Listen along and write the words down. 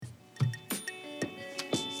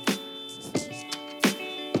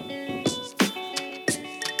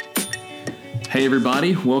Hey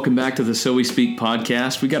everybody, welcome back to the So We Speak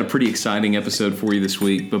podcast. We got a pretty exciting episode for you this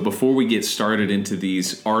week, but before we get started into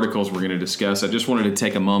these articles we're going to discuss, I just wanted to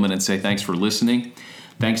take a moment and say thanks for listening.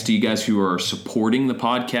 Thanks to you guys who are supporting the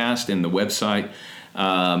podcast and the website.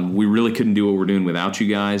 We really couldn't do what we're doing without you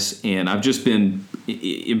guys, and I've just been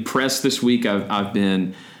impressed this week. I've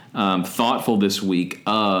been thoughtful this week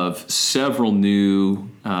of several new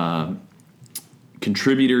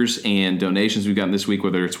contributors and donations we've gotten this week,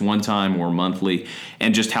 whether it's one time or monthly,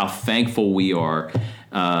 and just how thankful we are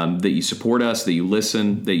that you support us, that you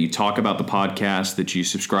listen, that you talk about the podcast, that you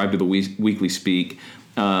subscribe to the Weekly Speak.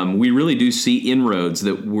 We really do see inroads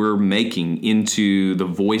that we're making into the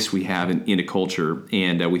voice we have in a culture,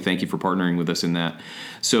 and we thank you for partnering with us in that.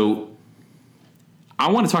 So I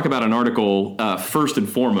want to talk about an article first and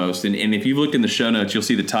foremost, and if you looked in the show notes, you'll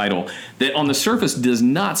see the title that on the surface does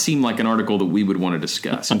not seem like an article that we would want to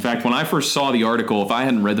discuss. In fact, when I first saw the article, if I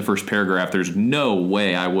hadn't read the first paragraph, there's no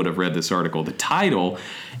way I would have read this article. The title,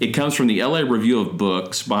 it comes from the LA Review of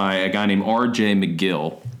Books by a guy named R.J.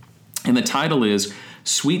 McGill, and the title is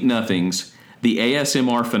Sweet Nothings, the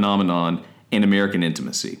ASMR Phenomenon and American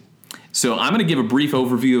Intimacy. So I'm going to give a brief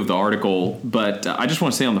overview of the article, but I just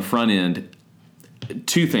want to say on the front end,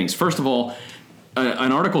 two things. First of all,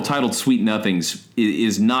 an article titled Sweet Nothings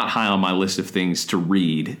is not high on my list of things to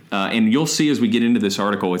read. And you'll see as we get into this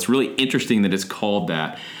article, it's really interesting that it's called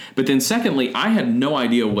that. But then secondly, I had no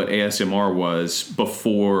idea what ASMR was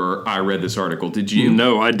before I read this article. Did you?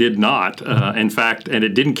 No, I did not. In fact, and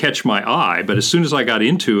it didn't catch my eye. But as soon as I got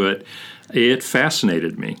into it, it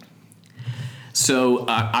fascinated me. So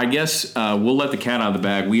I guess we'll let the cat out of the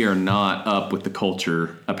bag. We are not up with the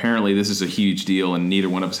culture. Apparently, this is a huge deal, and neither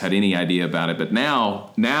one of us had any idea about it. But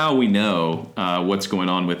now we know what's going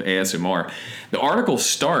on with ASMR. The article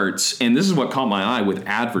starts, and this is what caught my eye, with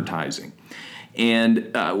advertising.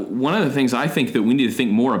 And one of the things I think that we need to think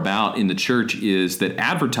more about in the church is that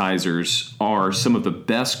advertisers are some of the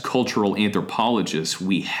best cultural anthropologists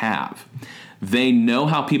we have. They know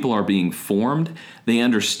how people are being formed. They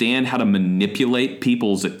understand how to manipulate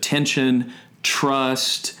people's attention,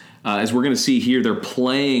 trust. As we're going to see here, they're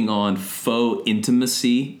playing on faux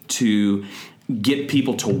intimacy to get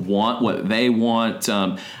people to want what they want.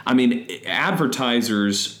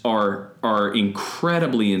 Advertisers are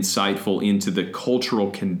incredibly insightful into the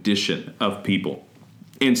cultural condition of people.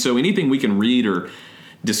 And so anything we can read or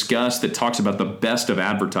discuss that talks about the best of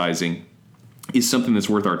advertising is something that's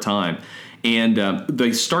worth our time. And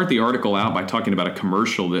they start the article out by talking about a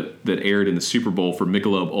commercial that aired in the Super Bowl for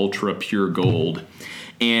Michelob Ultra Pure Gold.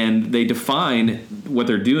 And they define what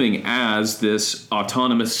they're doing as this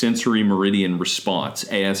autonomous sensory meridian response,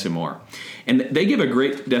 ASMR. And they give a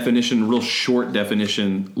great definition, real short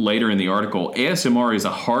definition later in the article. ASMR is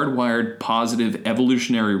a hardwired positive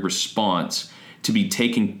evolutionary response to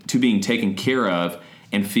being taken care of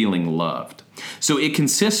and feeling loved. So it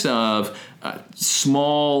consists of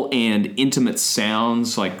small and intimate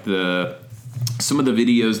sounds, like some of the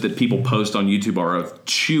videos that people post on YouTube are of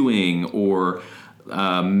chewing or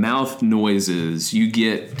mouth noises. You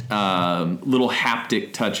get little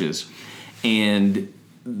haptic touches, and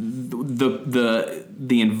the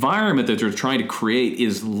environment that they're trying to create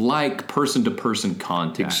is like person-to-person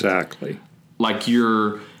contact. Exactly. Like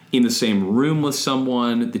you're in the same room with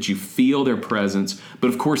someone, that you feel their presence, but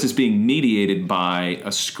of course it's being mediated by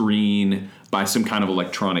a screen, by some kind of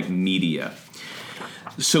electronic media.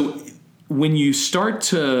 So when you start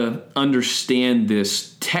to understand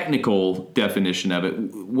this technical definition of it,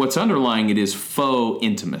 what's underlying it is faux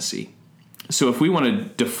intimacy. So if we want to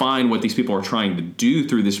define what these people are trying to do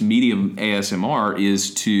through this medium ASMR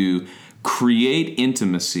is to create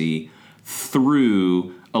intimacy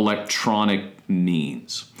through electronic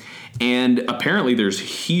means. And apparently there's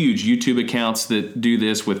huge YouTube accounts that do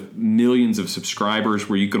this with millions of subscribers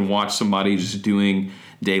where you can watch somebody just doing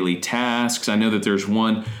daily tasks. I know that there's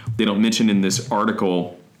one they don't mention in this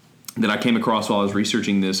article that I came across while I was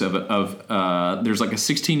researching this there's like a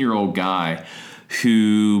 16-year-old guy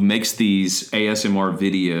who makes these ASMR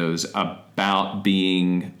videos about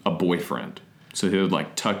being a boyfriend. So he would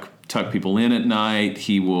like tuck people in at night.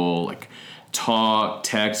 He will like talk,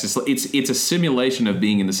 text. It's a simulation of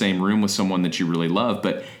being in the same room with someone that you really love,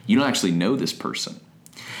 but you don't actually know this person.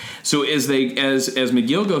 So as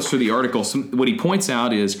McGill goes through the article, what he points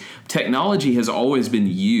out is technology has always been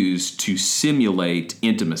used to simulate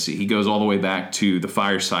intimacy. He goes all the way back to the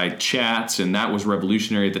fireside chats, and that was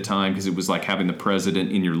revolutionary at the time because it was like having the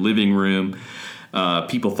president in your living room.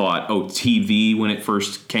 People thought, TV when it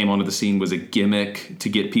first came onto the scene was a gimmick to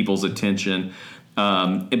get people's attention.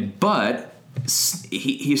 But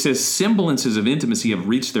he says semblances of intimacy have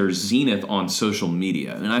reached their zenith on social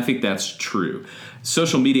media. And I think that's true.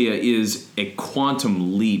 Social media is a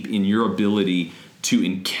quantum leap in your ability to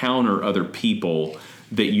encounter other people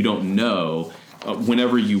that you don't know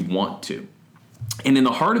whenever you want to. And in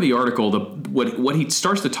the heart of the article, what he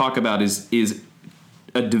starts to talk about is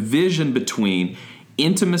a division between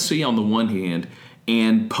intimacy on the one hand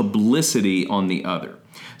and publicity on the other.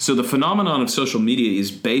 So the phenomenon of social media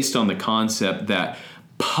is based on the concept that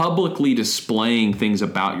publicly displaying things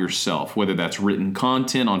about yourself, whether that's written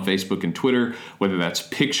content on Facebook and Twitter, whether that's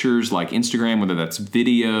pictures like Instagram, whether that's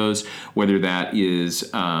videos, whether that is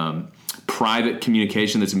private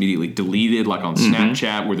communication that's immediately deleted, like on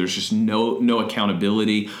Snapchat, where there's just no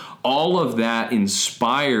accountability. All of that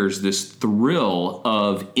inspires this thrill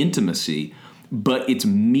of intimacy, but it's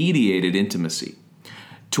mediated intimacy.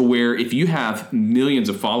 To where if you have millions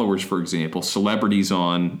of followers, for example, celebrities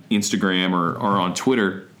on Instagram or on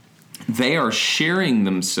Twitter, they are sharing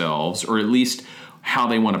themselves, or at least how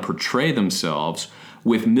they want to portray themselves,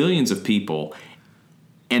 with millions of people.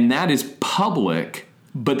 And that is public,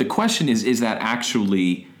 but the question is that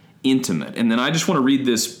actually intimate? And then I just want to read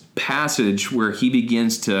this passage where he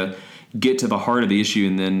begins to get to the heart of the issue,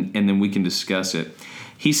 and then we can discuss it.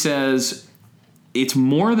 He says, it's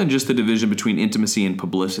more than just the division between intimacy and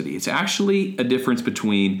publicity. It's actually a difference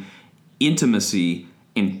between intimacy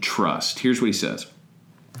and trust. Here's what he says.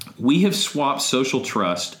 We have swapped social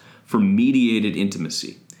trust for mediated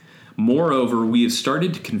intimacy. Moreover, we have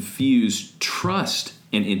started to confuse trust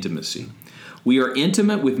and intimacy. We are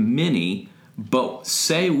intimate with many, but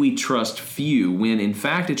say we trust few, when in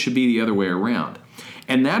fact it should be the other way around.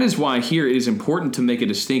 And that is why here it is important to make a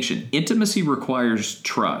distinction. Intimacy requires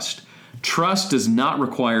trust. Trust does not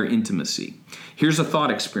require intimacy. Here's a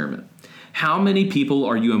thought experiment. How many people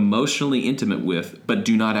are you emotionally intimate with but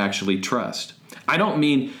do not actually trust? I don't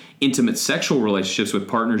mean intimate sexual relationships with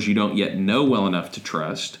partners you don't yet know well enough to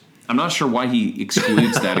trust. I'm not sure why he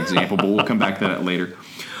excludes that example, but we'll come back to that later.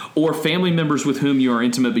 Or family members with whom you are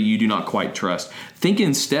intimate but you do not quite trust. Think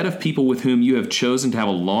instead of people with whom you have chosen to have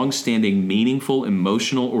a long-standing, meaningful,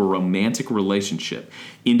 emotional, or romantic relationship.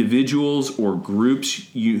 Individuals or groups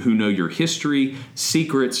who know your history,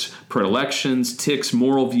 secrets, predilections, tics,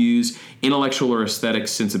 moral views, intellectual or aesthetic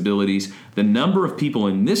sensibilities. The number of people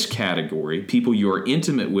in this category, people you are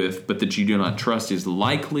intimate with but that you do not trust, is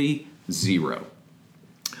likely 0.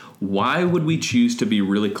 Why would we choose to be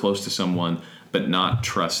really close to someone but not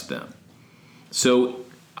trust them? So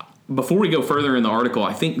before we go further in the article,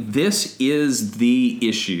 I think this is the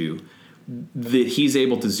issue that he's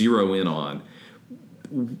able to zero in on.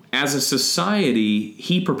 As a society,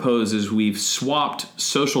 he proposes we've swapped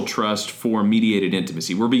social trust for mediated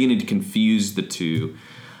intimacy. We're beginning to confuse the two.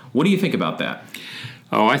 What do you think about that?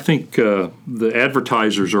 Oh, I think the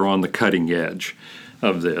advertisers are on the cutting edge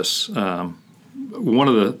of this. One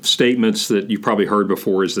of the statements that you've probably heard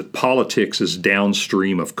before is that politics is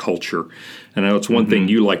downstream of culture. And I know it's one thing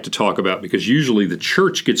you like to talk about, because usually the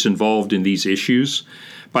church gets involved in these issues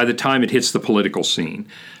by the time it hits the political scene.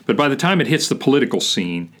 But by the time it hits the political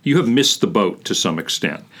scene, you have missed the boat to some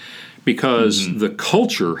extent, because the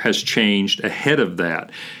culture has changed ahead of that.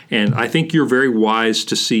 And I think you're very wise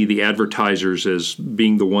to see the advertisers as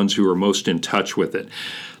being the ones who are most in touch with it.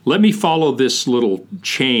 Let me follow this little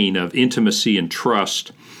chain of intimacy and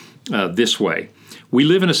trust this way. We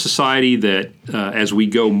live in a society that, as we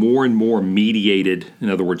go more and more mediated, in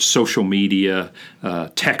other words, social media,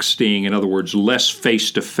 texting, in other words, less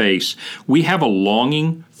face-to-face, we have a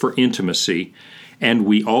longing for intimacy, and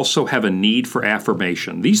we also have a need for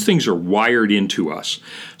affirmation. These things are wired into us.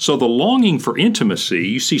 So the longing for intimacy,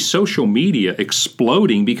 you see social media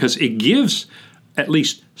exploding because it gives at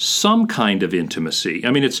least some kind of intimacy.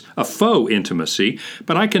 I mean, it's a faux intimacy,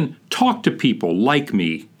 but I can talk to people like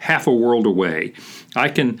me half a world away. I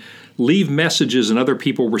can leave messages and other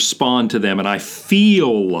people respond to them, and I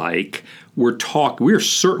feel like we're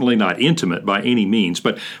certainly not intimate by any means,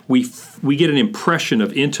 but we get an impression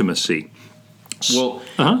of intimacy. Well,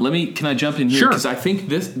 can I jump in here? Sure. Because I think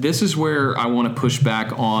this is where I want to push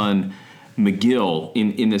back on McGill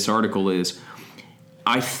in this article is,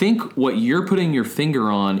 I think what you're putting your finger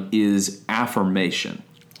on is affirmation.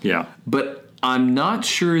 Yeah. But I'm not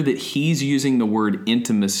sure that he's using the word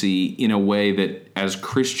intimacy in a way that, as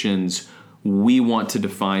Christians, we want to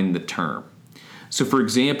define the term. So, for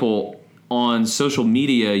example, on social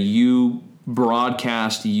media, you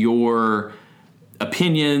broadcast your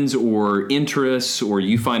opinions or interests, or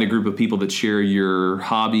you find a group of people that share your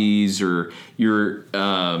hobbies or your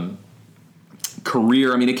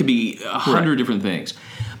career. I mean, it could be 100 different things.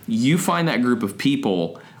 You find that group of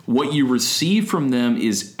people What you receive from them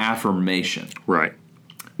is affirmation. Right.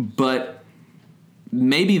 But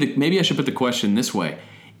maybe I should put the question this way.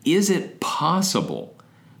 Is it possible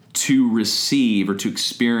to receive or to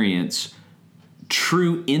experience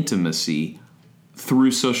true intimacy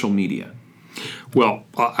through social media? Well,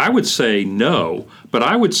 I would say no, but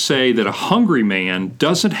I would say that a hungry man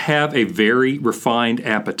doesn't have a very refined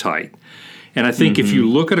appetite. And I think if you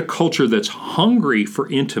look at a culture that's hungry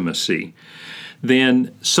for intimacy,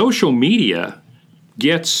 then social media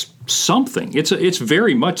gets something. It's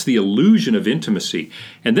very much the illusion of intimacy.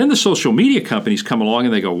 And then the social media companies come along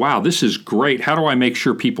and they go, wow, this is great. How do I make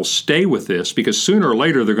sure people stay with this? Because sooner or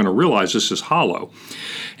later they're going to realize this is hollow.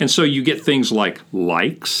 And so you get things like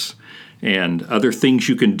likes and other things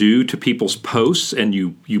you can do to people's posts, and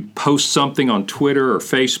you post something on Twitter or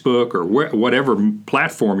Facebook or whatever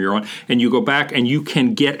platform you're on, and you go back and you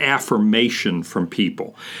can get affirmation from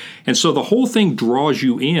people. And so the whole thing draws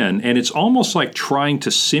you in, and it's almost like trying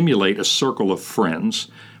to simulate a circle of friends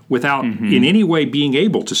without in any way being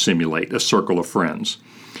able to simulate a circle of friends.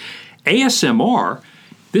 ASMR,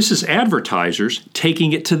 this is advertisers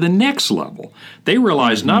taking it to the next level. They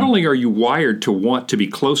realize not only are you wired to want to be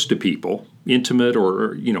close to people, intimate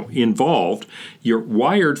or involved, you're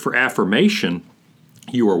wired for affirmation.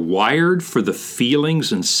 You are wired for the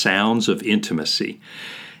feelings and sounds of intimacy.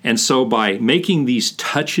 And so by making these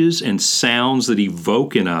touches and sounds that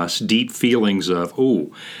evoke in us deep feelings of, oh,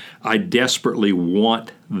 I desperately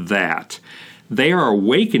want that, they are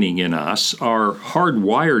awakening in us our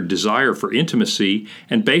hardwired desire for intimacy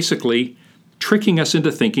and basically tricking us into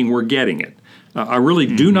thinking we're getting it. I really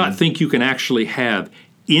do not think you can actually have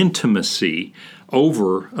intimacy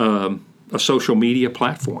over a social media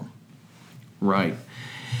platform. Right.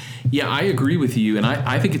 Yeah, I agree with you, and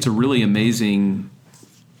I think it's a really amazing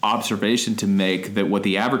observation to make that what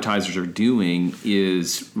the advertisers are doing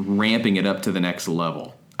is ramping it up to the next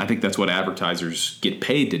level. I think that's what advertisers get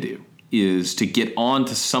paid to do, is to get on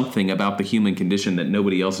to something about the human condition that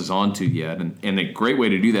nobody else is onto yet. And a great way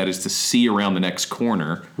to do that is to see around the next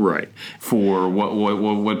corner for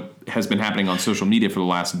what has been happening on social media for the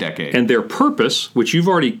last decade. And their purpose, which you've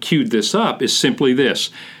already queued this up, is simply this.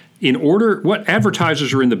 What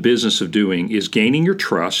advertisers are in the business of doing is gaining your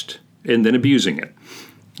trust and then abusing it.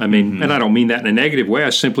 I mean, and I don't mean that in a negative way. I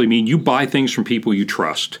simply mean you buy things from people you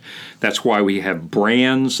trust. That's why we have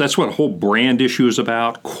brands. That's what a whole brand issue is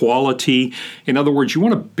about, quality. In other words, you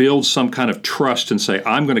want to build some kind of trust and say,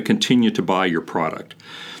 I'm going to continue to buy your product.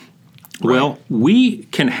 Right. Well, we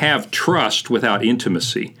can have trust without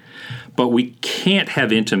intimacy, but we can't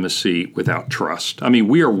have intimacy without trust. I mean,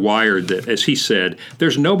 we are wired that, as he said,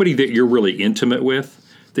 there's nobody that you're really intimate with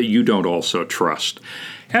that you don't also trust.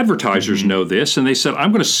 Advertisers know this, and they said,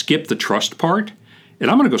 I'm going to skip the trust part, and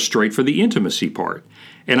I'm going to go straight for the intimacy part.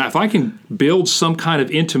 And if I can build some kind of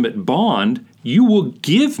intimate bond, you will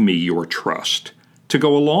give me your trust to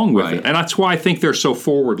go along with it. And that's why I think they're so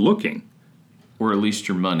forward-looking. Or at least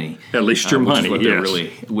your money. At least your money,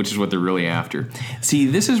 which is what they're really after. See,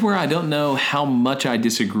 this is where I don't know how much I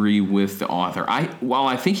disagree with the author. While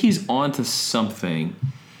I think he's onto something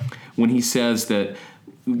when he says that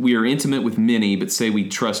we are intimate with many, but say we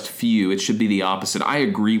trust few, it should be the opposite. I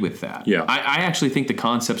agree with that. Yeah. I actually think the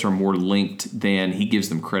concepts are more linked than he gives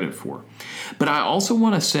them credit for. But I also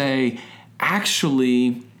want to say,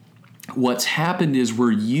 actually, what's happened is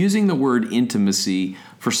we're using the word intimacy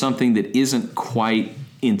for something that isn't quite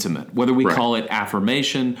intimate. Whether we call it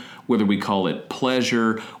affirmation, whether we call it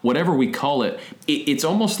pleasure, whatever we call it, it's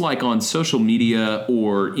almost like on social media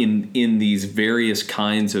or in these various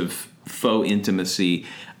kinds of faux intimacy,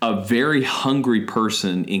 a very hungry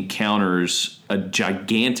person encounters a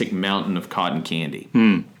gigantic mountain of cotton candy.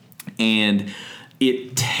 And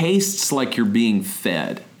it tastes like you're being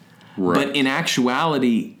fed. Right. But in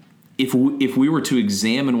actuality, if we were to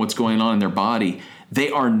examine what's going on in their body, they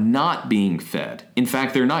are not being fed. In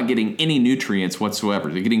fact, they're not getting any nutrients whatsoever.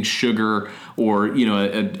 They're getting sugar, or a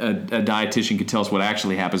dietitian could tell us what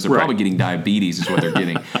actually happens. They're probably getting diabetes is what they're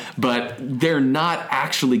getting. But they're not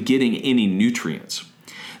actually getting any nutrients.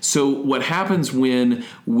 So what happens when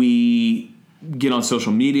we get on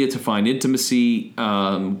social media to find intimacy,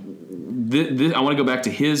 I want to go back to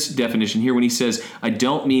his definition here when he says, I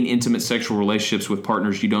don't mean intimate sexual relationships with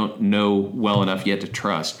partners you don't know well enough yet to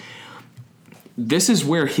trust. This is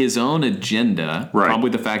where his own agenda, probably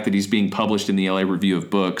the fact that he's being published in the LA Review of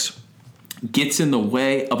Books, gets in the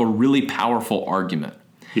way of a really powerful argument.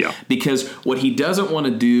 Yeah. Because what he doesn't want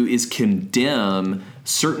to do is condemn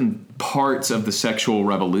certain parts of the sexual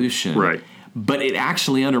revolution. Right. But it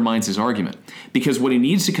actually undermines his argument. Because what he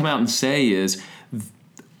needs to come out and say is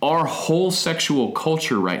our whole sexual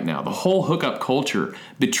culture right now, the whole hookup culture,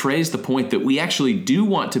 betrays the point that we actually do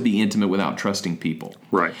want to be intimate without trusting people.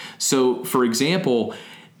 Right. So, for example,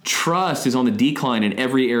 trust is on the decline in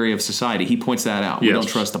every area of society. He points that out. Yes. We don't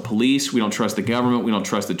trust the police. We don't trust the government. We don't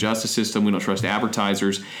trust the justice system. We don't trust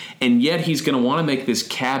advertisers. And yet he's going to want to make this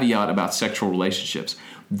caveat about sexual relationships.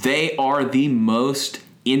 They are the most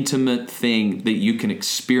intimate thing that you can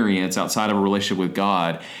experience outside of a relationship with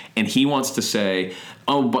God. And he wants to say,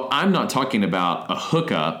 oh, but I'm not talking about a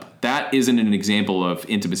hookup. That isn't an example of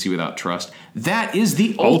intimacy without trust. That is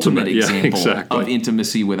the ultimate example of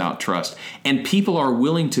intimacy without trust. And people are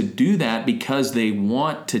willing to do that because they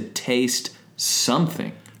want to taste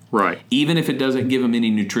something. Right. Even if it doesn't give them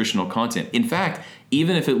any nutritional content. In fact,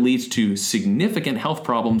 even if it leads to significant health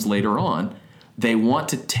problems later on, they want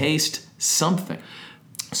to taste something.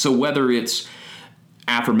 So whether it's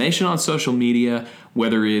affirmation on social media,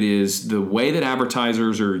 whether it is the way that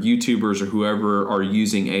advertisers or YouTubers or whoever are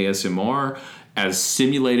using ASMR as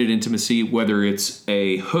simulated intimacy, whether it's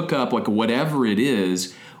a hookup, like whatever it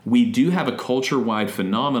is, we do have a culture-wide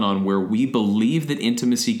phenomenon where we believe that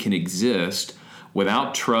intimacy can exist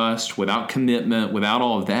without trust, without commitment, without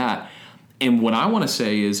all of that. And what I want to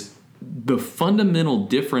say is the fundamental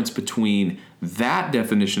difference between that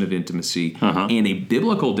definition of intimacy and a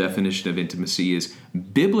biblical definition of intimacy is,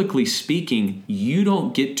 biblically speaking, you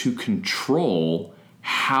don't get to control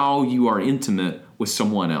how you are intimate with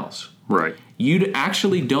someone else. Right. You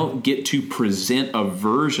actually don't get to present a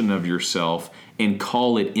version of yourself and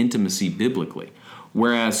call it intimacy biblically.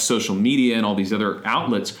 Whereas social media and all these other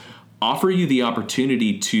outlets offer you the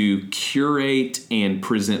opportunity to curate and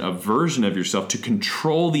present a version of yourself, to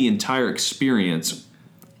control the entire experience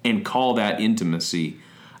and call that intimacy.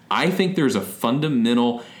 I think there's a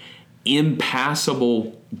fundamental,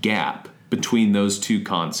 impassable gap between those two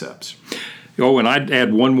concepts. Oh, and I'd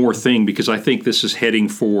add one more thing, because I think this is heading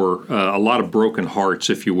for a lot of broken hearts,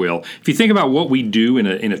 if you will. If you think about what we do in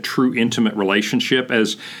a true intimate relationship,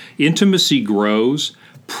 as intimacy grows,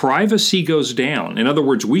 privacy goes down. In other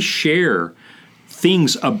words, we share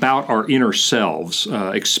things about our inner selves,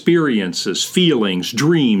 experiences, feelings,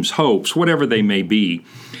 dreams, hopes, whatever they may be.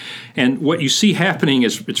 And what you see happening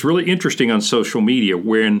is, it's really interesting on social media,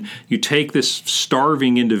 when you take this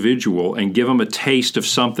starving individual and give them a taste of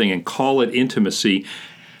something and call it intimacy.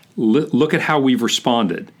 Look at how we've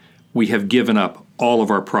responded. We have given up all of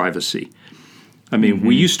our privacy. I mean,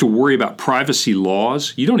 we used to worry about privacy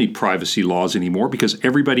laws. You don't need privacy laws anymore, because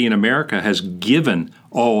everybody in America has given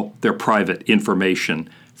all their private information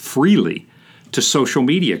freely to social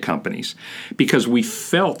media companies, because we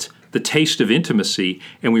felt the taste of intimacy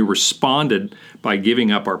and we responded by giving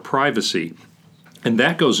up our privacy. And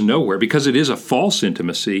that goes nowhere, because it is a false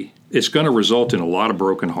intimacy. It's going to result in a lot of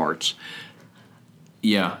broken hearts.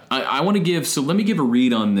 Yeah, I want to give, so let me give a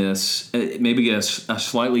read on this, maybe a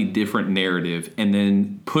slightly different narrative, and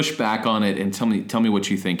then push back on it and tell me what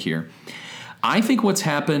you think here. I think what's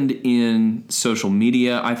happened in social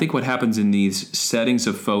media, I think what happens in these settings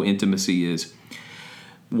of faux intimacy is,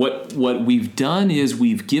 what we've done is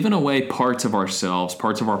we've given away parts of ourselves,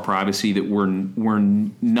 parts of our privacy that were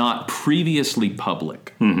not previously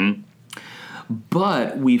public. Mm-hmm.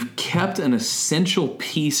 But we've kept an essential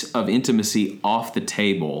piece of intimacy off the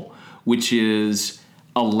table, which is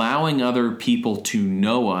allowing other people to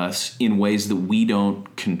know us in ways that we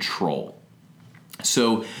don't control.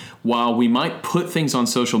 So while we might put things on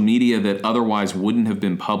social media that otherwise wouldn't have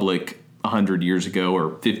been public 100 years ago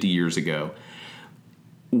or 50 years ago,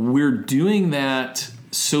 we're doing that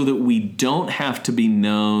so that we don't have to be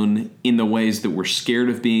known in the ways that we're scared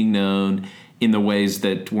of being known, in the ways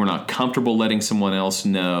that we're not comfortable letting someone else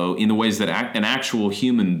know, in the ways that an actual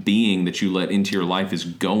human being that you let into your life is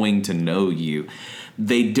going to know you.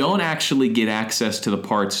 They don't actually get access to the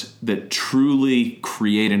parts that truly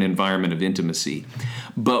create an environment of intimacy.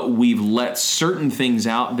 But we've let certain things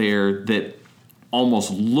out there that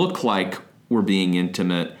almost look like we're being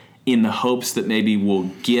intimate, in the hopes that maybe we'll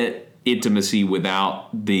get intimacy without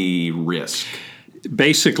the risk.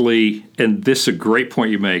 Basically, and this is a great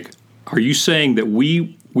point you make, are you saying that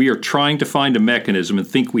we are trying to find a mechanism and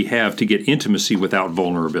think we have to get intimacy without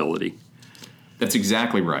vulnerability? That's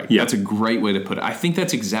exactly right. Yeah. That's a great way to put it. I think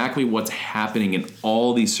that's exactly what's happening in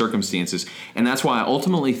all these circumstances. And that's why I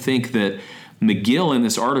ultimately think that McGill in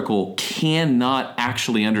this article cannot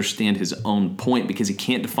actually understand his own point, because he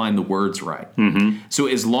can't define the words right. Mm-hmm. So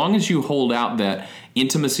as long as you hold out that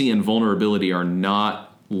intimacy and vulnerability are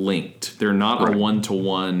not linked, they're not a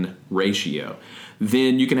one-to-one ratio,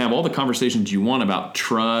 then you can have all the conversations you want about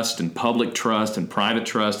trust and public trust and private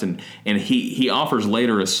trust. And he offers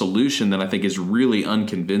later a solution that I think is really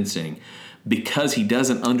unconvincing, because he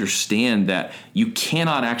doesn't understand that you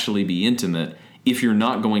cannot actually be intimate if you're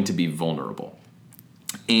not going to be vulnerable.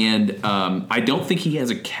 And I don't think he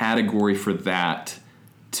has a category for that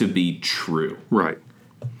to be true. Right.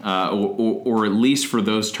 Or at least for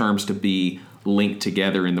those terms to be linked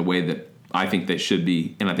together in the way that I think they should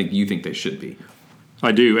be, and I think you think they should be.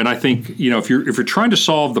 I do, and I think, if you're trying to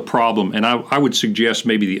solve the problem, and I would suggest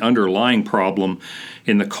maybe the underlying problem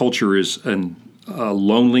in the culture is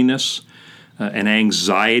loneliness, an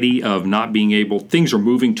anxiety of not being able. Things are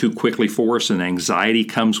moving too quickly for us, and anxiety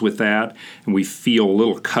comes with that, and we feel a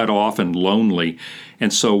little cut off and lonely.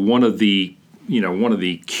 And so one of the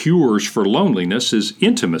cures for loneliness is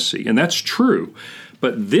intimacy, and that's true.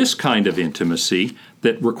 But this kind of intimacy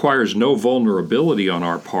that requires no vulnerability on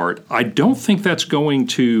our part, I don't think that's going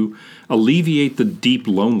to alleviate the deep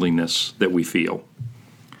loneliness that we feel.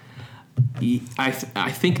 I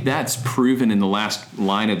think that's proven in the last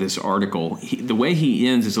line of this article. The way he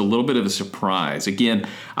ends is a little bit of a surprise. Again,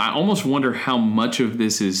 I almost wonder how much of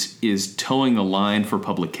this is towing the line for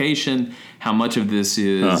publication, how much of this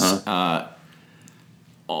is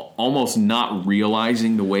almost not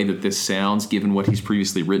realizing the way that this sounds given what he's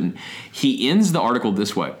previously written. He ends the article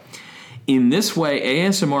this way. In this way,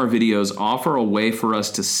 ASMR videos offer a way for us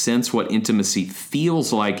to sense what intimacy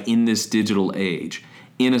feels like in this digital age,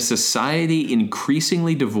 in a society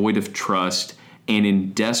increasingly devoid of trust and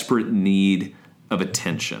in desperate need of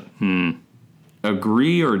attention.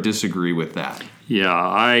 Agree or disagree with that? Yeah,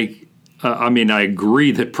 I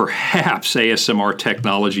agree that perhaps ASMR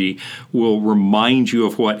technology will remind you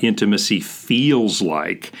of what intimacy feels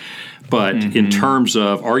like. But in terms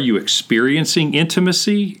of, are you experiencing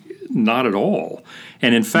intimacy? Not at all.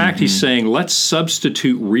 And in fact, he's saying, let's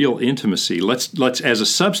substitute real intimacy. Let's as a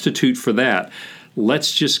substitute for that,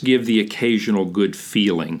 let's just give the occasional good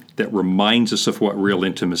feeling that reminds us of what real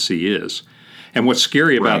intimacy is. And what's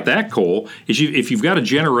scary about that, Cole, is if you've got a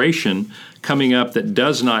generation coming up that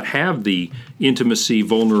does not have the intimacy,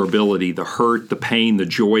 vulnerability, the hurt, the pain, the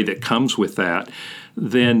joy that comes with that,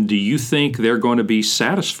 then do you think they're going to be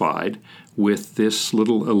satisfied with this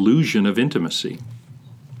little illusion of intimacy?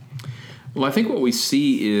 Well, I think what we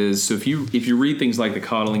see is, so if you read things like The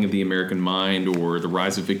Coddling of the American Mind or The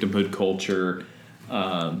Rise of Victimhood Culture,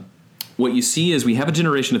 what you see is we have a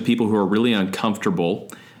generation of people who are really uncomfortable,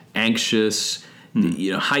 anxious.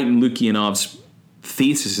 Heighten Lukyanov's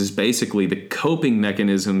thesis is basically the coping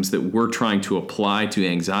mechanisms that we're trying to apply to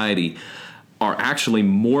anxiety are actually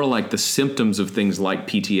more like the symptoms of things like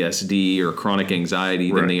PTSD or chronic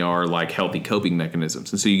anxiety than they are like healthy coping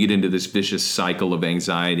mechanisms. And so you get into this vicious cycle of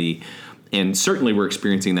anxiety, and certainly we're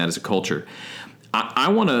experiencing that as a culture. I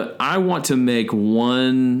want to make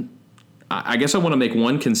one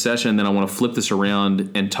concession, and then I want to flip this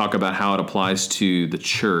around and talk about how it applies to the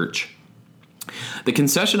church. The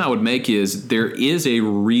concession I would make is there is a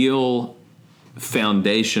real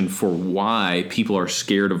foundation for why people are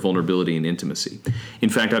scared of vulnerability and intimacy. In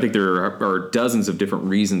fact, I think there are dozens of different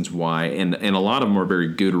reasons why, and a lot of them are very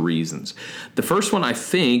good reasons. The first one I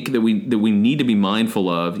think that we need to be mindful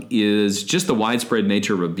of is just the widespread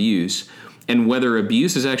nature of abuse. And whether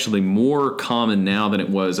abuse is actually more common now than it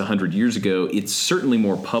was 100 years ago, it's certainly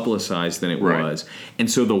more publicized than it was. And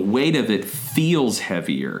so the weight of it feels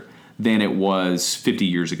heavier than it was 50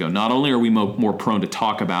 years ago. Not only are we more prone to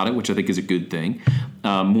talk about it, which I think is a good thing,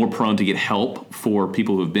 more prone to get help for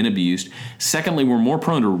people who have been abused. Secondly, we're more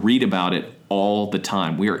prone to read about it all the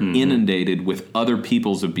time. We are inundated with other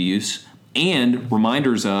people's abuse and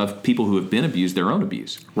reminders of people who have been abused, their own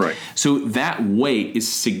abuse. Right. So that weight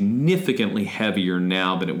is significantly heavier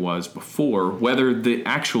now than it was before, whether the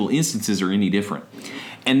actual instances are any different.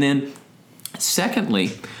 And then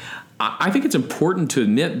secondly, I think it's important to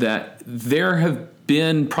admit that there have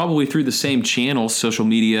been, probably through the same channels, social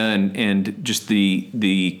media and just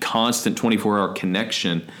the constant 24-hour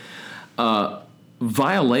connection,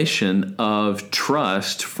 violation of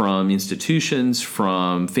trust from institutions,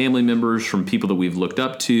 from family members, from people that we've looked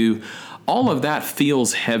up to. All of that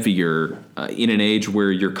feels heavier in an age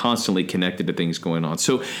where you're constantly connected to things going on.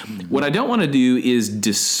 So what I don't want to do is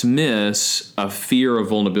dismiss a fear of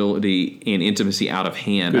vulnerability and intimacy out of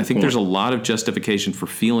hand. I think there's a lot of justification for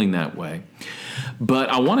feeling that way. But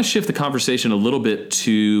I want to shift the conversation a little bit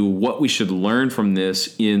to what we should learn from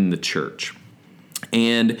this in the church.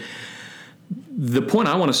 And the point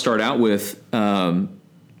I want to start out with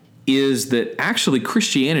is that actually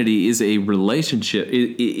Christianity is a relationship,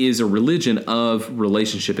 is a religion of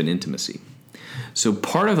relationship and intimacy. So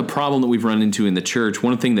part of the problem that we've run into in the church,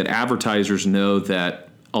 one thing that advertisers know that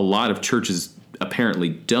a lot of churches apparently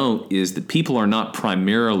don't, is that people are not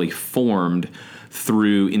primarily formed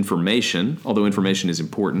through information, although information is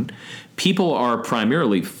important. People are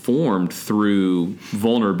primarily formed through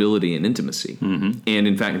vulnerability and intimacy. Mm-hmm. And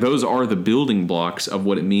in fact, those are the building blocks of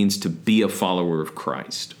what it means to be a follower of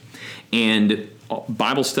Christ. And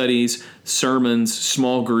Bible studies, sermons,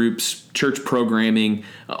 small groups, church programming,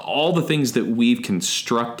 all the things that we've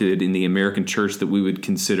constructed in the American church that we would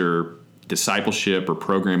consider discipleship or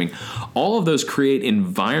programming, all of those create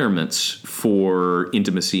environments for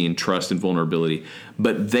intimacy and trust and vulnerability,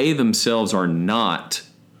 but they themselves are not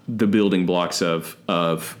the building blocks of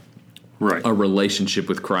right. a relationship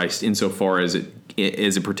with Christ insofar as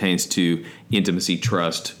it pertains to intimacy,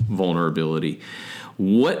 trust, vulnerability.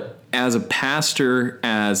 What, as a pastor,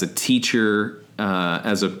 as a teacher,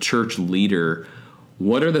 as a church leader,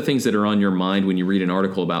 what are the things that are on your mind when you read an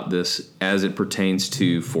article about this as it pertains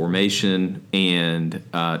to formation and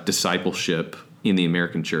discipleship in the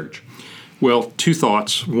American church? Well, two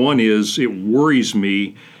thoughts. One is it worries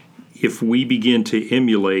me if we begin to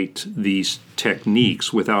emulate these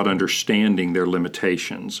techniques without understanding their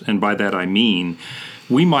limitations. And by that I mean,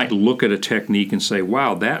 we might look at a technique and say,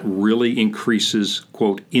 wow, that really increases,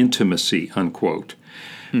 quote, intimacy, unquote,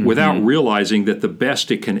 mm-hmm. without realizing that the best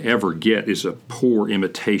it can ever get is a poor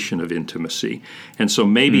imitation of intimacy. And so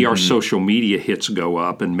maybe our social media hits go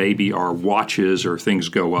up and maybe our watches or things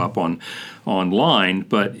go up online,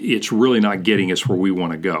 but it's really not getting us where we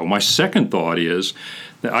want to go. My second thought is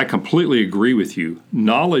that I completely agree with you.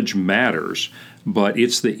 Knowledge matters, but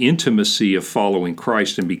it's the intimacy of following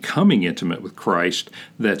Christ and becoming intimate with Christ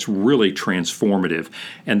that's really transformative.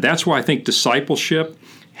 And that's why I think discipleship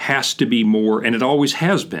has to be more, and it always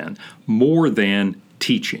has been, more than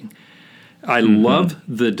teaching. I love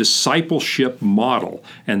the discipleship model,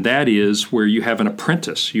 and that is where you have an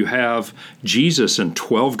apprentice. You have Jesus and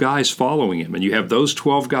 12 guys following him, and you have those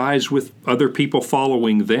 12 guys with other people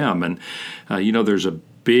following them. And, there's a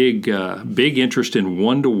big interest in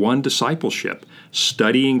one-to-one discipleship,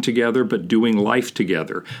 studying together but doing life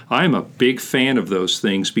together. I'm a big fan of those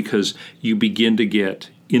things because you begin to get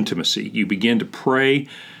intimacy. You begin to pray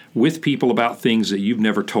with people about things that you've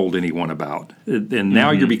never told anyone about. And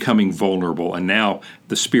now you're becoming vulnerable, and now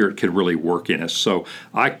the Spirit can really work in us. So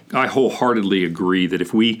I wholeheartedly agree that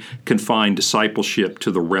if we confine discipleship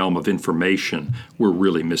to the realm of information, we're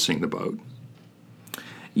really missing the boat.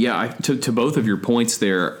 Yeah, to both of your points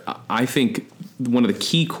there, I think one of the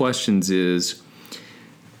key questions is,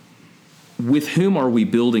 with whom are we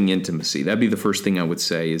building intimacy? That'd be the first thing I would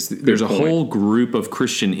say. Is there's a whole group of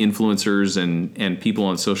Christian influencers and people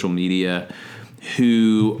on social media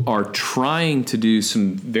who are trying to do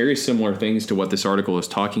some very similar things to what this article is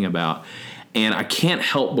talking about. And I can't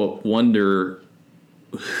help but wonder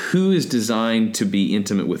who is designed to be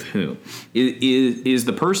intimate with whom. Is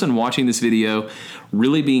the person watching this video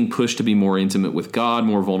really being pushed to be more intimate with God,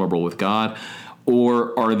 more vulnerable with God?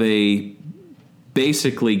 Or are they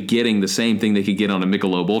basically getting the same thing they could get on a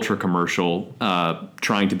Michelob Ultra commercial,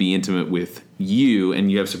 trying to be intimate with you,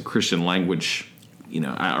 and you have some Christian language,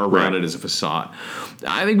 around it as a facade?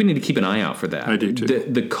 I think we need to keep an eye out for that. I do too.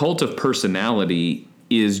 The cult of personality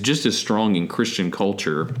is just as strong in Christian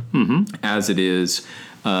culture as it is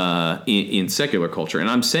in secular culture. And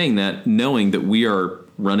I'm saying that knowing that we are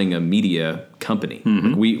running a media company.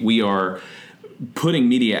 Like we are putting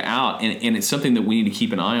media out, and it's something that we need to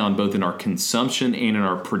keep an eye on both in our consumption and in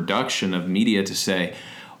our production of media to say,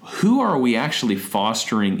 who are we actually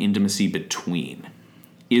fostering intimacy between?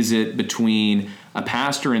 Is it between a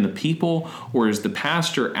pastor and the people, or is the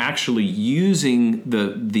pastor actually using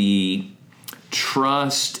the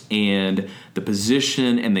trust and the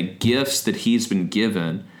position and the gifts that he's been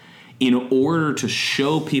given in order to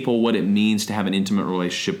show people what it means to have an intimate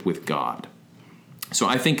relationship with God? So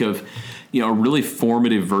I think of, a really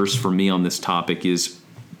formative verse for me on this topic is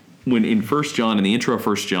when in 1 John, in the intro of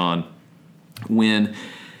 1 John, when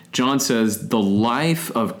John says, the life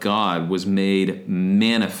of God was made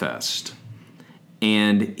manifest.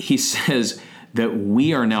 And he says that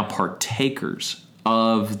we are now partakers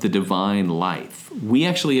of the divine life. We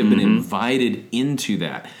actually have been invited into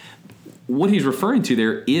that. What he's referring to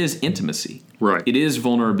there is intimacy. Right. It is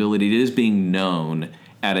vulnerability. It is being known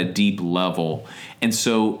at a deep level. And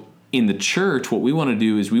so in the church, what we want to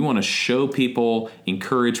do is we want to show people,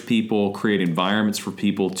 encourage people, create environments for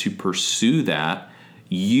people to pursue that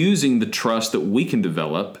using the trust that we can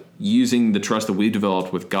develop, using the trust that we've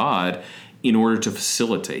developed with God in order to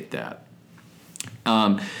facilitate that.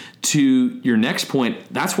 To your next point,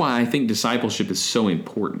 that's why I think discipleship is so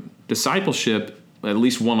important. Discipleship at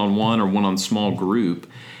least one-on-one or one-on small group,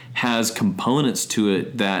 has components to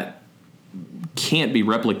it that can't be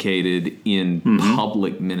replicated in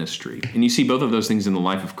public ministry. And you see both of those things in the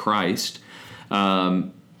life of Christ.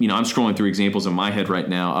 I'm scrolling through examples in my head right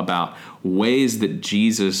now about ways that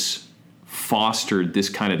Jesus fostered this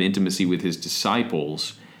kind of intimacy with his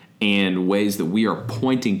disciples and ways that we are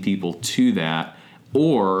pointing people to that,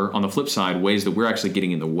 or on the flip side, ways that we're actually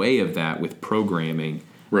getting in the way of that with programming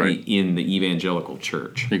in the evangelical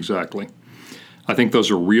church. Exactly. I think those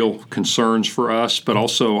are real concerns for us, but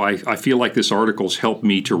also I feel like this article's helped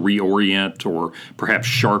me to reorient or perhaps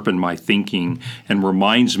sharpen my thinking and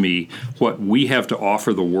reminds me what we have to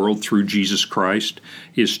offer the world through Jesus Christ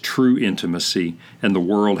is true intimacy, and the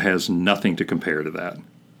world has nothing to compare to that.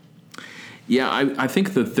 Yeah, I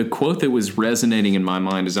think that the quote that was resonating in my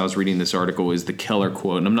mind as I was reading this article is the Keller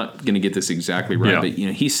quote, and I'm not going to get this exactly right, but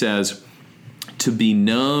he says, "To be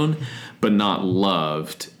known but not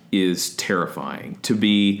loved is terrifying. To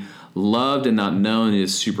be loved and not known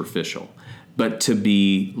is superficial. But to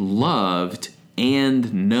be loved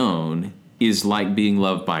and known is like being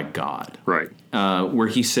loved by God." Right. Where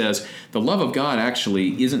he says the love of God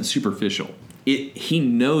actually isn't superficial. He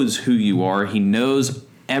knows who you are. He knows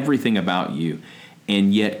everything about you,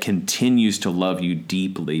 and yet continues to love you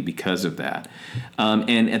deeply because of that.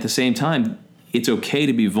 And at the same time, it's okay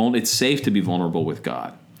to be vulnerable. It's safe to be vulnerable with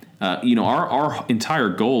God. Our entire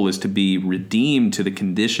goal is to be redeemed to the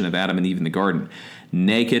condition of Adam and Eve in the garden,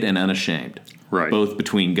 naked and unashamed, both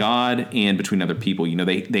between God and between other people.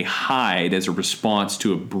 They hide as a response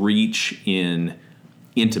to a breach in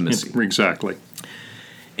intimacy. Exactly.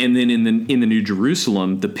 And then in the New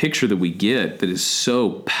Jerusalem, the picture that we get that is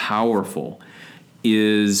so powerful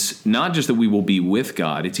is not just that we will be with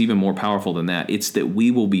God. It's even more powerful than that. It's that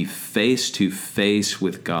we will be face to face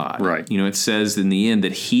with God. Right. It says in the end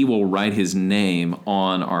that he will write his name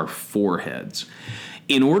on our foreheads.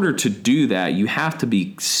 In order to do that, you have to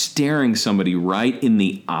be staring somebody right in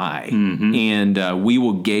the eye. And we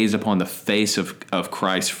will gaze upon the face of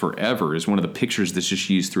Christ forever is one of the pictures that's just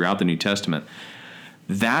used throughout the New Testament.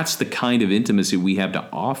 That's the kind of intimacy we have to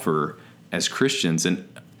offer as Christians. And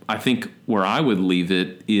I think where I would leave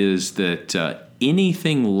it is that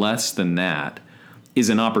anything less than that is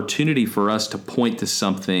an opportunity for us to point to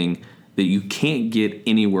something that you can't get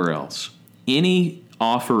anywhere else. Any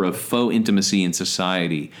offer of faux intimacy in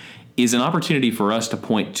society is an opportunity for us to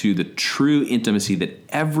point to the true intimacy that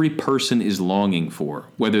every person is longing for,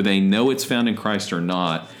 whether they know it's found in Christ or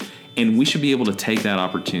not, and we should be able to take that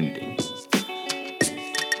opportunity.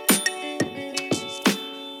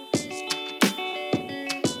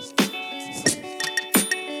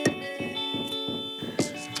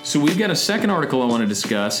 So we've got a second article I want to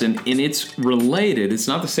discuss, and it's related. It's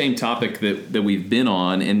not the same topic that we've been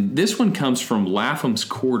on, and this one comes from Lapham's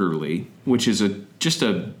Quarterly, which is just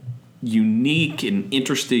a unique and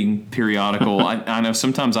interesting periodical. I know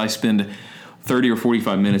sometimes I spend 30 or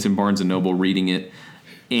 45 minutes in Barnes & Noble reading it,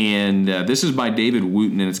 and this is by David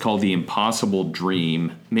Wooten, and it's called The Impossible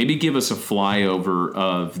Dream. Maybe give us a flyover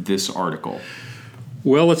of this article.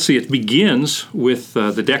 Well, let's see. It begins with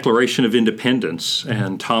the Declaration of Independence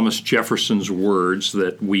and Thomas Jefferson's words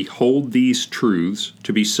that we hold these truths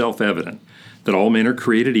to be self-evident, that all men are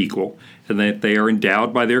created equal, and that they are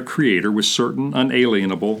endowed by their Creator with certain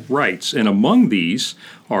unalienable rights. And among these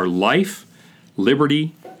are life,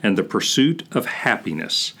 liberty, and the pursuit of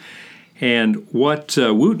happiness. And what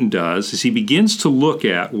Wooten does is he begins to look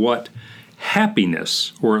at what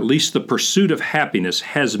happiness, or at least the pursuit of happiness,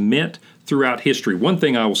 has meant throughout history. One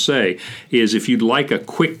thing I will say is if you'd like a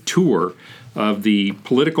quick tour of the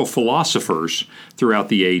political philosophers throughout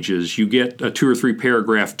the ages, you get a 2 or 3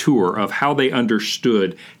 paragraph tour of how they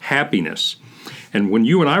understood happiness. And when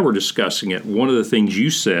you and I were discussing it, one of the things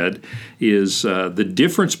you said is the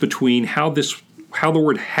difference between how the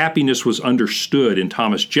word happiness was understood in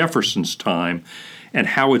Thomas Jefferson's time and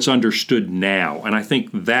how it's understood now. And I think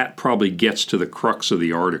that probably gets to the crux of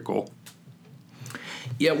the article.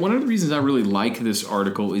 Yeah, one of the reasons I really like this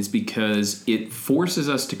article is because it forces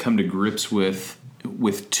us to come to grips with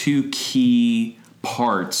two key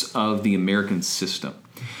parts of the American system.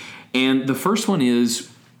 And the first one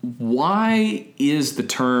is, why is the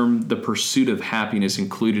term the pursuit of happiness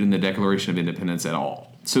included in the Declaration of Independence at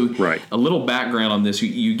all? So a little background on this.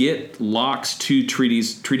 You get Locke's 2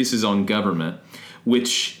 treatises on government,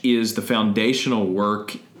 which is the foundational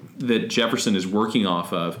work that Jefferson is working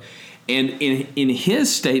off of. And in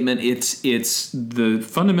his statement, it's the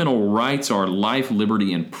fundamental rights are life,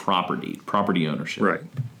 liberty, and property ownership. Right.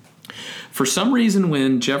 For some reason,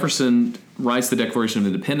 when Jefferson writes the Declaration of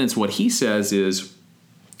Independence, what he says is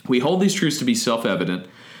We hold these truths to be self-evident,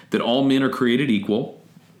 that all men are created equal,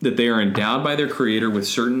 that they are endowed by their Creator with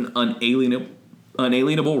certain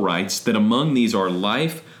unalienable rights, that among these are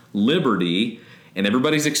life, liberty, and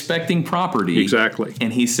everybody's expecting property. Exactly.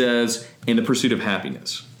 And he says, in the pursuit of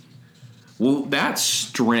happiness. Well, that's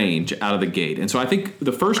strange out of the gate. And so I think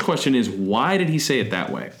the first question is, why did he say it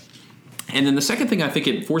that way? And then the second thing I think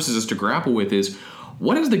it forces us to grapple with is,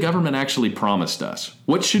 what has the government actually promised us?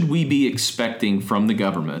 What should we be expecting from the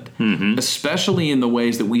government, especially in the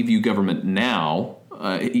ways that we view government now,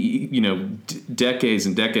 decades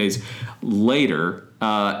and decades later,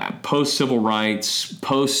 post-civil rights,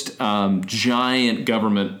 post-giant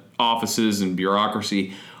government offices and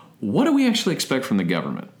bureaucracy? What do we actually expect from the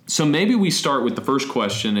government? So maybe we start with the first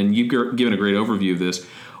question, and you've given a great overview of this.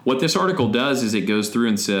 What this article does is it goes through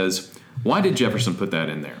and says, why did Jefferson put that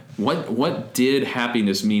in there? What did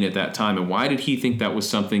happiness mean at that time, and why did he think that was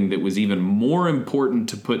something that was even more important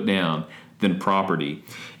to put down than property?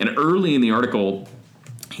 And early in the article,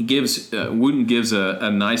 Wooten gives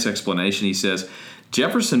a nice explanation. He says,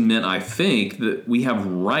 Jefferson meant, I think, that we have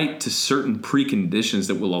right to certain preconditions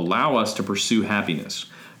that will allow us to pursue happiness.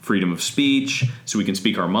 Freedom of speech, so we can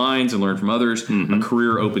speak our minds and learn from others. A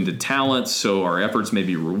career open to talents, so our efforts may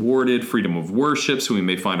be rewarded. Freedom of worship, so we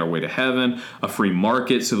may find our way to heaven. A free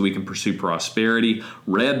market, so that we can pursue prosperity.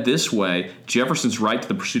 Read this way, Jefferson's right to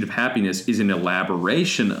the pursuit of happiness is an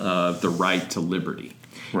elaboration of the right to liberty.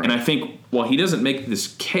 Right. And I think, while he doesn't make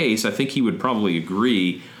this case, I think he would probably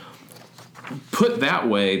agree. Put that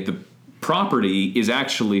way, the property is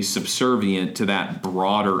actually subservient to that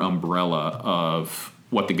broader umbrella of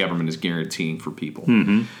what the government is guaranteeing for people.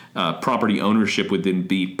 Property ownership would then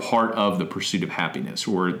be part of the pursuit of happiness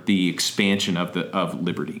or the expansion of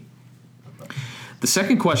liberty. The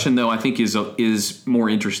second question, though, I think is more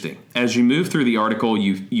interesting. As you move through the article,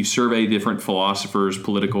 you survey different philosophers,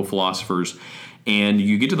 political philosophers, and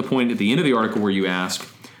you get to the point at the end of the article where you ask,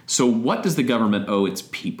 so what does the government owe its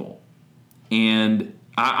people? And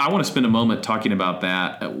I want to spend a moment talking about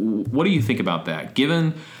that. What do you think about that?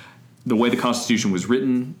 Given the way the Constitution was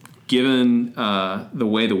written, given the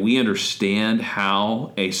way that we understand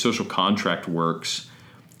how a social contract works,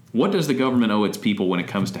 what does the government owe its people when it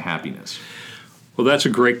comes to happiness? Well, that's a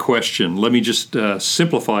great question. Let me just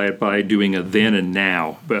simplify it by doing a then and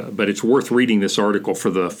now, but it's worth reading this article for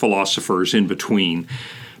the philosophers in between.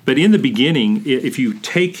 But in the beginning, if you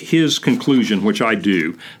take his conclusion, which I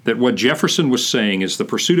do, that what Jefferson was saying is the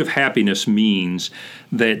pursuit of happiness means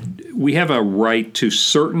that we have a right to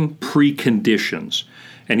certain preconditions.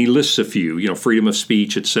 And he lists a few, freedom of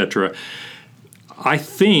speech, etc. I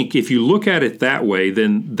think if you look at it that way,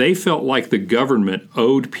 then they felt like the government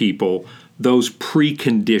owed people those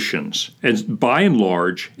preconditions, as by and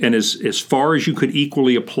large, and as far as you could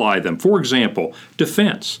equally apply them. For example,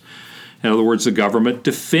 defense. In other words, the government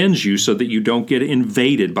defends you so that you don't get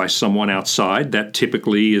invaded by someone outside. That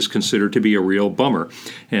typically is considered to be a real bummer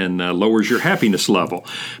and lowers your happiness level.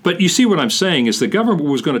 But you see what I'm saying is the government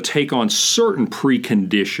was going to take on certain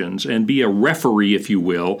preconditions and be a referee, if you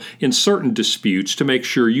will, in certain disputes to make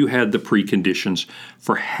sure you had the preconditions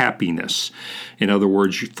for happiness. In other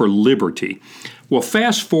words, for liberty. Well,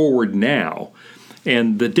 fast forward now,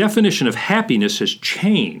 and the definition of happiness has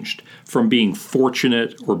changed from being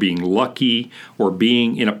fortunate or being lucky or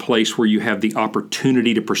being in a place where you have the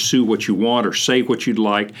opportunity to pursue what you want or say what you'd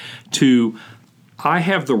like to I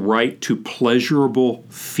have the right to pleasurable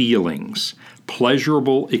feelings,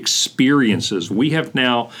 pleasurable experiences. We have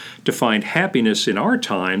now defined happiness in our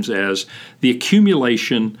times as the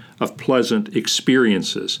accumulation of pleasant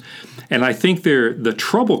experiences. And I think the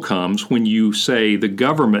trouble comes when you say the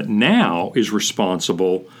government now is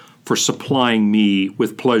responsible for supplying me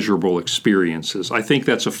with pleasurable experiences. I think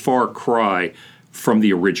that's a far cry from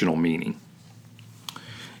the original meaning.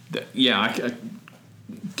 Yeah, I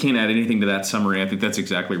can't add anything to that summary. I think that's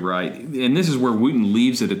exactly right. And this is where Wooten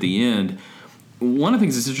leaves it at the end. One of the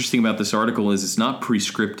things that's interesting about this article is it's not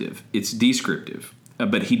prescriptive, it's descriptive.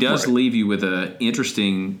 But he does leave you with an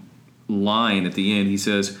interesting line at the end. He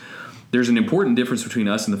says, there's an important difference between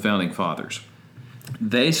us and the Founding Fathers.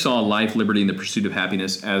 They saw life, liberty, and the pursuit of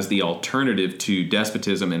happiness as the alternative to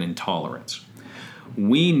despotism and intolerance.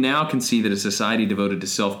 We now can see that a society devoted to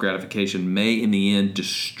self-gratification may, in the end,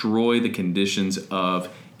 destroy the conditions of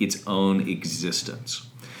its own existence.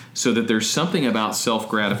 So that there's something about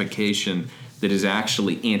self-gratification that is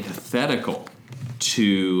actually antithetical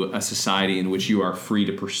to a society in which you are free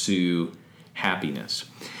to pursue happiness.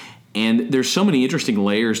 And there's so many interesting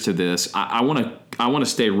layers to this. I want to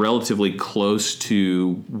stay relatively close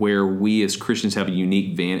to where we as Christians have a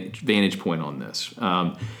unique vantage point on this.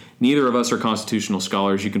 Neither of us are constitutional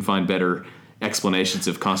scholars. You can find better explanations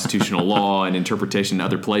of constitutional law and interpretation in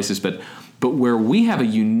other places, but where we have a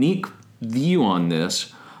unique view on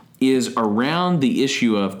this is around the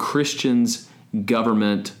issue of Christians,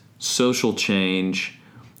 government, social change,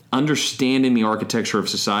 understanding the architecture of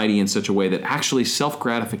society in such a way that actually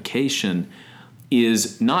self-gratification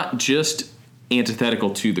is not just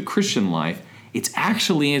antithetical to the Christian life, it's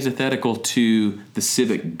actually antithetical to the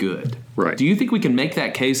civic good. Right. Do you think we can make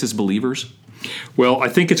that case as believers? Well, I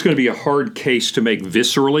think it's going to be a hard case to make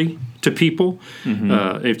viscerally to people.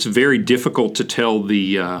 It's very difficult to tell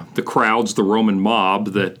the crowds, the Roman mob,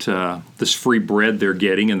 that this free bread they're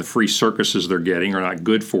getting and the free circuses they're getting are not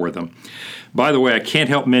good for them. By the way, I can't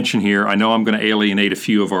help mention here, I know I'm going to alienate a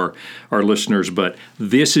few of our listeners, but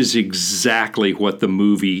this is exactly what the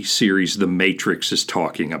movie series The Matrix is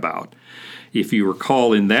talking about. If you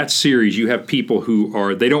recall, in that series, you have people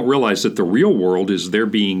who they don't realize that the real world is they're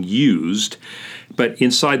being used, but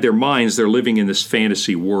inside their minds, they're living in this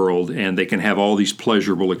fantasy world, and they can have all these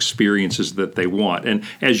pleasurable experiences that they want. And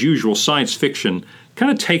as usual, science fiction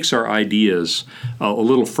kind of takes our ideas a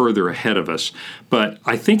little further ahead of us. But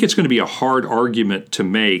I think it's going to be a hard argument to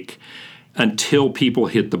make until people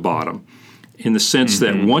hit the bottom, in the sense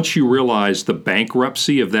that once you realize the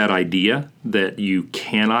bankruptcy of that idea, that you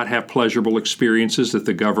cannot have pleasurable experiences, that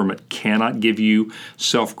the government cannot give you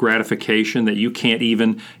self-gratification, that you can't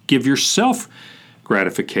even give yourself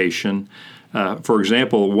gratification. For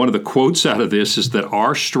example, one of the quotes out of this is that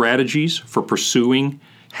our strategies for pursuing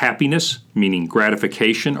happiness, meaning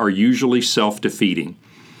gratification, are usually self-defeating.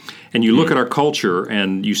 And you look at our culture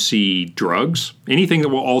and you see drugs, anything that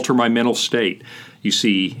will alter my mental state. You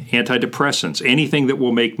see antidepressants, anything that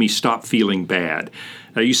will make me stop feeling bad.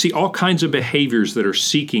 You see all kinds of behaviors that are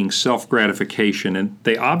seeking self-gratification, and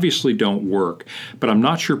they obviously don't work. But I'm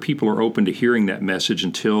not sure people are open to hearing that message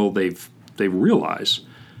until they realize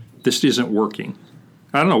this isn't working.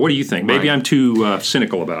 I don't know. What do you think? Maybe I'm too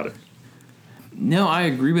cynical about it. No, I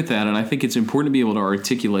agree with that, and I think it's important to be able to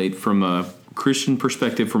articulate from a Christian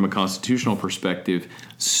perspective, from a constitutional perspective,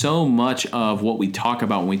 so much of what we talk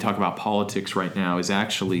about when we talk about politics right now is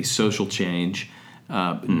actually social change,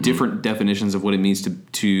 different definitions of what it means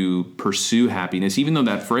to pursue happiness, even though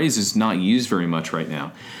that phrase is not used very much right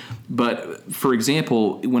now. But, for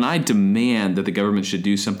example, when I demand that the government should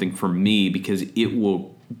do something for me because it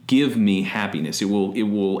will give me happiness, it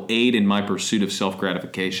will aid in my pursuit of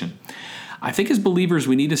self-gratification, I think as believers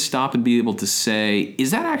we need to stop and be able to say, is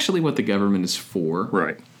that actually what the government is for?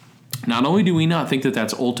 Right. Not only do we not think that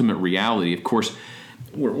that's ultimate reality, of course,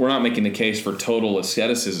 we're not making the case for total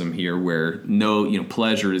asceticism here where no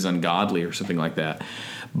pleasure is ungodly or something like that.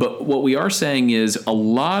 But what we are saying is a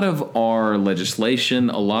lot of our legislation,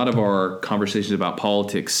 a lot of our conversations about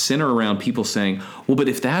politics center around people saying, well, but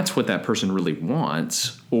if that's what that person really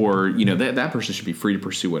wants, or that person should be free to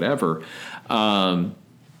pursue whatever,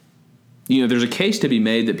 there's a case to be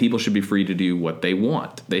made that people should be free to do what they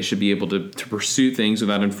want. They should be able to pursue things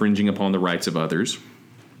without infringing upon the rights of others.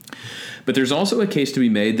 But there's also a case to be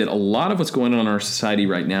made that a lot of what's going on in our society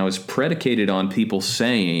right now is predicated on people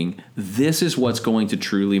saying, this is what's going to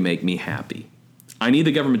truly make me happy. I need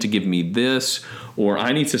the government to give me this, or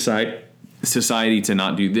I need society to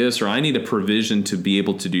not do this, or I need a provision to be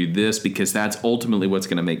able to do this because that's ultimately what's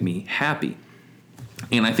going to make me happy.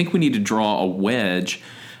 And I think we need to draw a wedge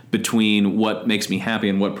between what makes me happy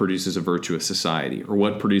and what produces a virtuous society, or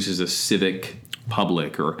what produces a civic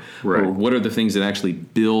public, or what are the things that actually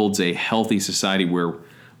builds a healthy society where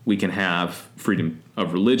we can have freedom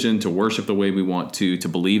of religion, to worship the way we want to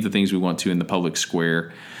believe the things we want to in the public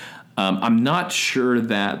square. I'm not sure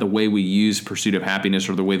that the way we use pursuit of happiness,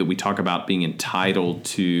 or the way that we talk about being entitled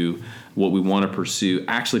to what we want to pursue,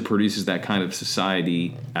 actually produces that kind of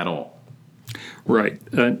society at all. Right,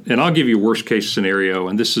 and I'll give you a worst case scenario,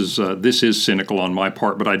 and this is cynical on my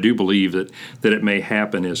part, but I do believe that it may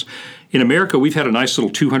happen. Is in America we've had a nice little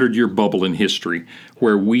 200-year bubble in history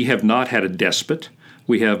where we have not had a despot,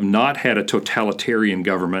 we have not had a totalitarian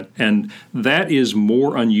government, and that is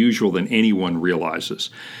more unusual than anyone realizes.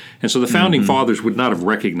 And so the Founding Fathers would not have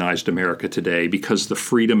recognized America today because the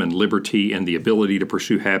freedom and liberty and the ability to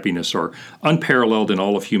pursue happiness are unparalleled in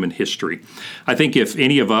all of human history. I think if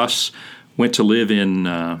any of us went to live in,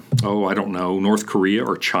 North Korea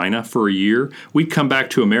or China for a year, we'd come back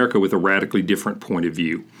to America with a radically different point of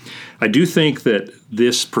view. I do think that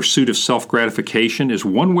this pursuit of self-gratification is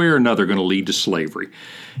one way or another going to lead to slavery,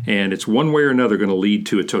 and it's one way or another going to lead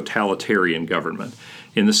to a totalitarian government.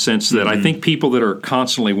 in the sense that I think people that are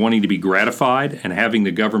constantly wanting to be gratified and having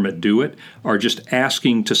the government do it are just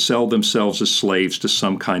asking to sell themselves as slaves to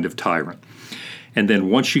some kind of tyrant. And then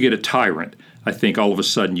once you get a tyrant, I think all of a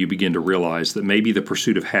sudden you begin to realize that maybe the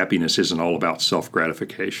pursuit of happiness isn't all about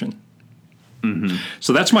self-gratification.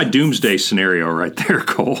 So that's my doomsday scenario right there,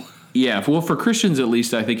 Cole. Yeah, well, for Christians at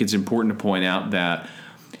least, I think it's important to point out that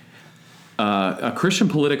a Christian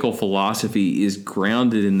political philosophy is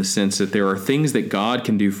grounded in the sense that there are things that God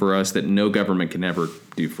can do for us that no government can ever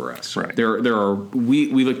do for us. Right.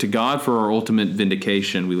 We look to God for our ultimate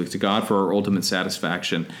vindication. We look to God for our ultimate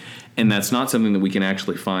satisfaction, and that's not something that we can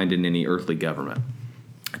actually find in any earthly government.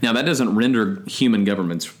 Now, that doesn't render human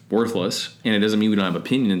governments worthless, and it doesn't mean we don't have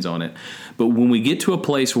opinions on it. But when we get to a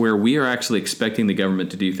place where we are actually expecting the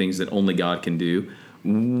government to do things that only God can do,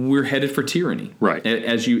 we're headed for tyranny. Right.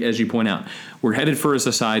 As you point out, we're headed for a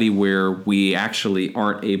society where we actually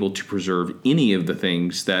aren't able to preserve any of the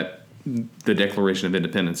things that the Declaration of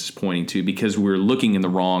Independence is pointing to, because we're looking in the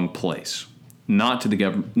wrong place, not to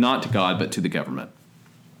God, but to the government.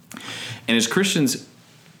 And as Christians,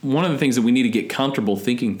 one of the things that we need to get comfortable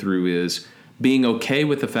thinking through is being okay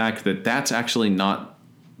with the fact that that's actually not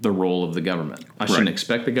the role of the government. I shouldn't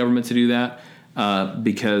expect the government to do that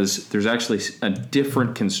because there's actually a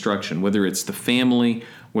different construction, whether it's the family,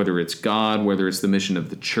 whether it's God, whether it's the mission of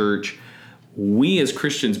the church. We as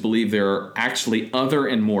Christians believe there are actually other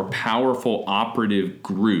and more powerful operative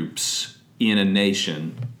groups in a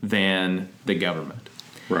nation than the government.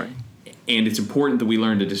 Right. And it's important that we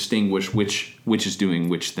learn to distinguish which is doing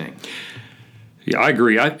which thing. Yeah, I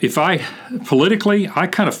agree. Politically, I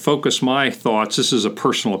kind of focus my thoughts. This is a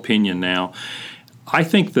personal opinion now. I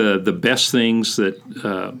think the best things that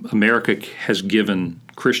America has given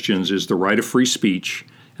Christians is the right of free speech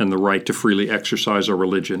and the right to freely exercise our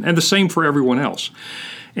religion, and the same for everyone else.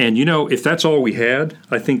 And, if that's all we had,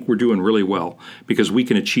 I think we're doing really well because we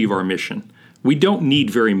can achieve our mission. We don't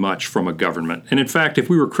need very much from a government. And in fact,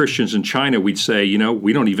 if we were Christians in China, we'd say,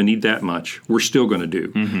 we don't even need that much. We're still going to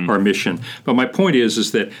do our mission. But my point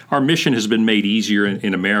is that our mission has been made easier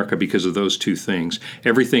in America because of those two things.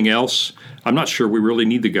 Everything else, I'm not sure we really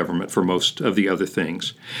need the government for most of the other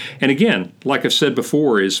things. And again, like I've said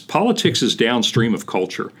before, politics is downstream of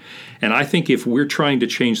culture. And I think if we're trying to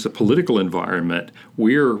change the political environment,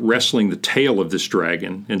 we're wrestling the tail of this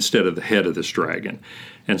dragon instead of the head of this dragon.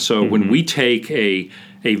 And so when we take a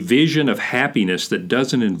vision of happiness that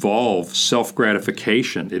doesn't involve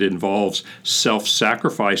self-gratification, it involves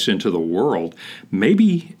self-sacrifice into the world,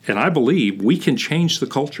 maybe, and I believe, we can change the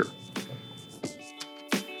culture.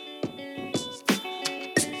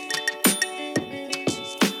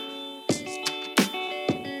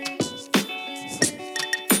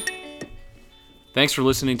 Thanks for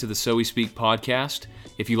listening to the So We Speak podcast.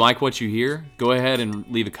 If you like what you hear, go ahead and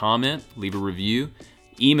leave a comment, leave a review.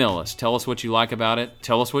 Email us. Tell us what you like about it.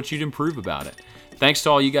 Tell us what you'd improve about it. Thanks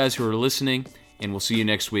to all you guys who are listening, and we'll see you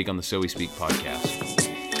next week on the So We Speak podcast.